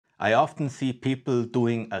I often see people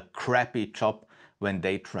doing a crappy job when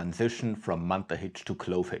they transition from Munter Hitch to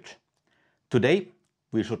Clove Hitch. Today,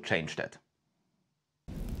 we should change that.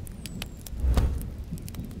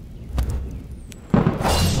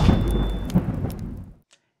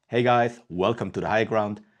 Hey guys, welcome to the high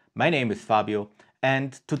ground. My name is Fabio,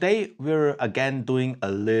 and today we're again doing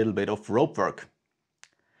a little bit of rope work.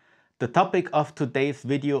 The topic of today's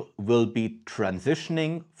video will be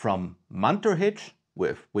transitioning from Munter Hitch,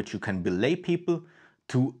 with which you can belay people,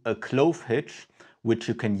 to a Clove Hitch, which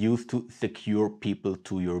you can use to secure people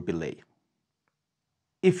to your belay.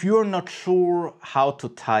 If you're not sure how to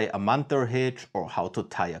tie a Munter Hitch or how to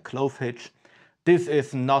tie a Clove Hitch, this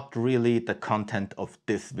is not really the content of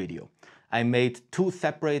this video. I made two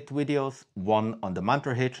separate videos, one on the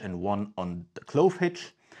Munter Hitch and one on the Clove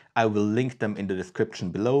Hitch. I will link them in the description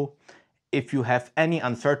below. If you have any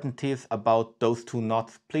uncertainties about those two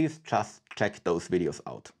knots, please just check those videos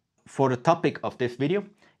out. For the topic of this video,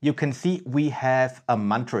 you can see we have a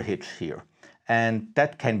Munter Hitch here, and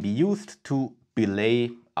that can be used to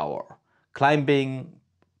belay our climbing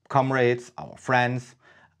comrades, our friends,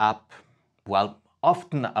 up, well,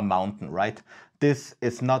 often a mountain, right? This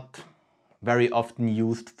is not very often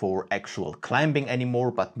used for actual climbing anymore,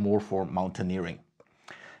 but more for mountaineering.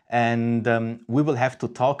 And we will have to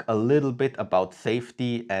talk a little bit about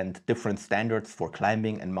safety and different standards for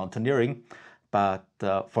climbing and mountaineering, but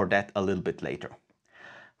for that a little bit later.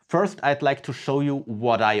 First, I'd like to show you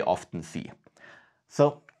what I often see.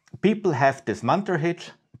 So people have this Munter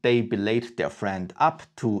Hitch, they belayed their friend up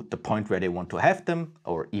to the point where they want to have them,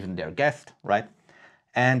 or even their guest, right?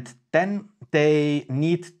 And then they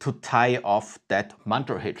need to tie off that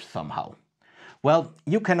Munter Hitch somehow. Well,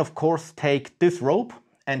 you can of course take this rope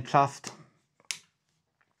and just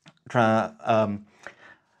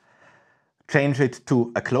change it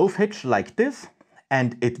to a Clove Hitch like this,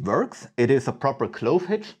 and it works. It is a proper Clove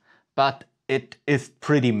Hitch, but it is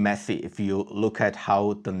pretty messy if you look at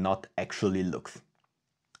how the knot actually looks.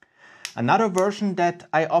 Another version that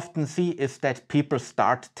I often see is that people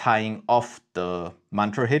start tying off the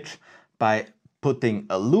Munter Hitch by putting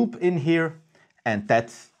a loop in here, and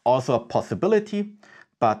that's also a possibility.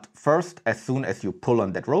 But first, as soon as you pull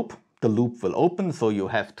on that rope, the loop will open, so you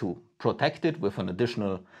have to protect it with an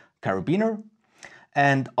additional carabiner.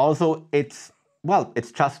 And also it's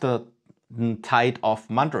just a tied off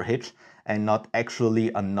Munter Hitch and not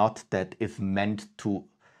actually a knot that is meant to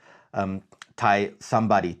tie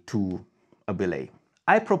somebody to a belay.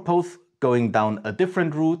 I propose going down a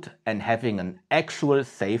different route and having an actual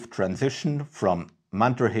safe transition from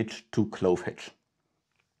Munter Hitch to Clove Hitch.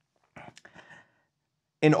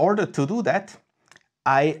 In order to do that,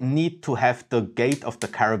 I need to have the gate of the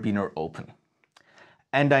carabiner open.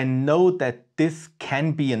 And I know that this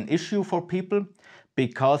can be an issue for people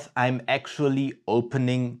because I'm actually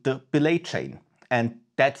opening the belay chain. And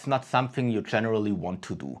that's not something you generally want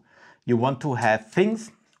to do. You want to have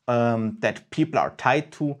things that people are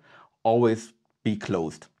tied to always be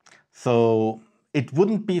closed. So it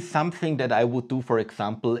wouldn't be something that I would do, for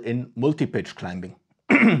example, in multi-pitch climbing.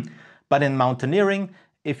 But in mountaineering,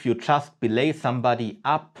 if you just belay somebody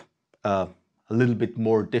up a little bit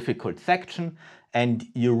more difficult section and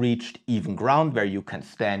you reached even ground where you can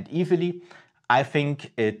stand easily, I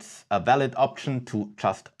think it's a valid option to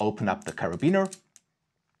just open up the carabiner,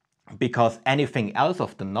 because anything else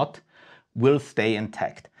of the knot will stay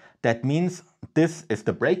intact. That means this is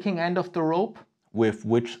the breaking end of the rope with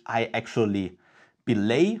which I actually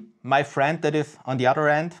belay my friend that is on the other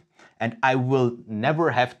end, and I will never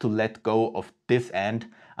have to let go of this end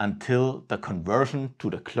until the conversion to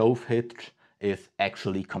the Clove Hitch is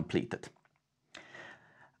actually completed.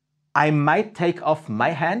 I might take off my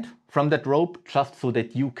hand from that rope just so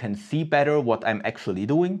that you can see better what I'm actually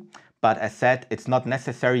doing. But as said, it's not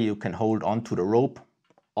necessary. You can hold on to the rope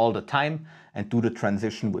all the time and do the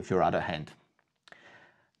transition with your other hand.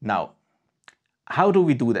 Now, how do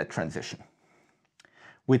we do that transition?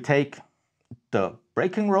 We take the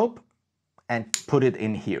breaking rope and put it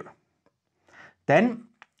in here. Then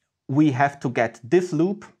we have to get this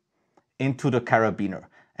loop into the carabiner.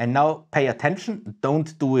 And now pay attention,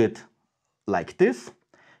 don't do it like this.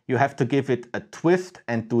 You have to give it a twist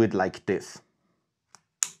and do it like this.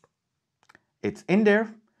 It's in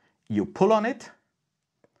there, you pull on it,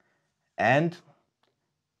 and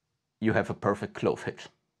you have a perfect Clove Hitch.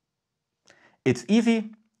 It's easy,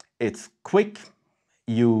 it's quick,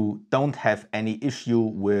 you don't have any issue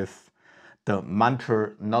with the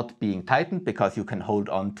Munter not being tightened because you can hold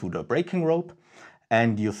on to the breaking rope,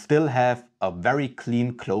 and you still have a very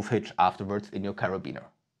clean Clove Hitch afterwards in your carabiner.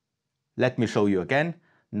 Let me show you again.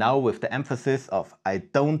 now with the emphasis of I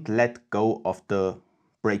don't let go of the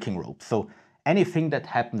braking rope. So anything that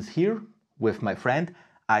happens here with my friend,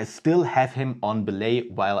 I still have him on belay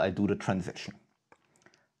while I do the transition.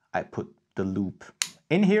 I put the loop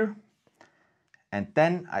in here and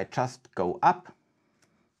then I just go up,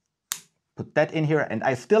 put that in here, and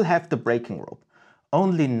I still have the braking rope.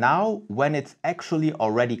 Only now, when it's actually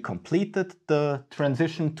already completed the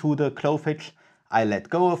transition to the clove hitch, I let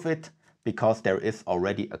go of it because there is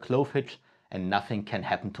already a clove hitch and nothing can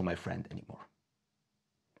happen to my friend anymore.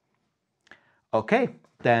 Okay,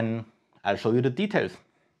 then I'll show you the details.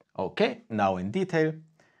 Okay, now in detail,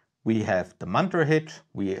 we have the Munter Hitch,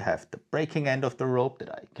 we have the braking end of the rope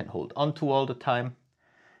that I can hold on to all the time.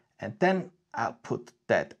 And then I'll put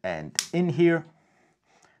that end in here.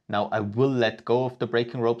 Now I will let go of the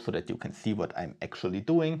braking rope so that you can see what I'm actually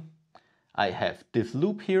doing. I have this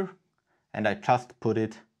loop here and I just put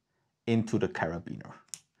it into the carabiner.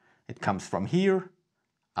 It comes from here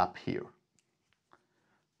up here.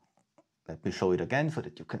 Let me show it again so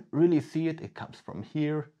that you can really see it. It comes from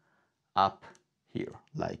here up here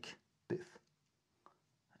like this.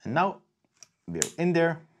 And now we're in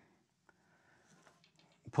there,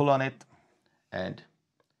 pull on it, and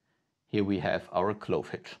here we have our clove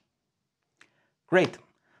hitch. Great.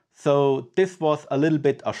 So this was a little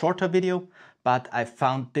bit a shorter video, but I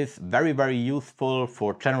found this very, very useful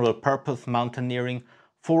for general purpose mountaineering,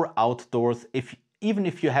 for outdoors. Even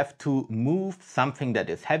if you have to move something that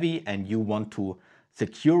is heavy and you want to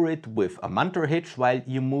secure it with a Munter hitch while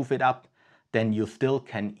you move it up, then you still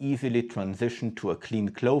can easily transition to a clean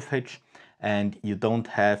clove hitch and you don't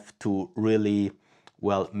have to really,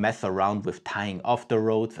 well, mess around with tying off the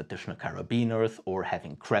roads, additional carabiners, or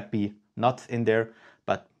having crappy knots in there,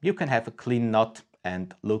 but you can have a clean knot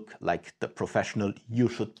and look like the professional you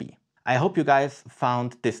should be. I hope you guys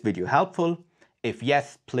found this video helpful. If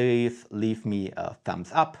yes, please leave me a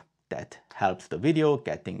thumbs up. That helps the video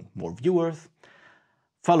getting more viewers.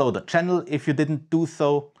 Follow the channel if you didn't do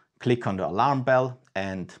so. Click on the alarm bell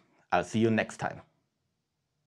and I'll see you next time.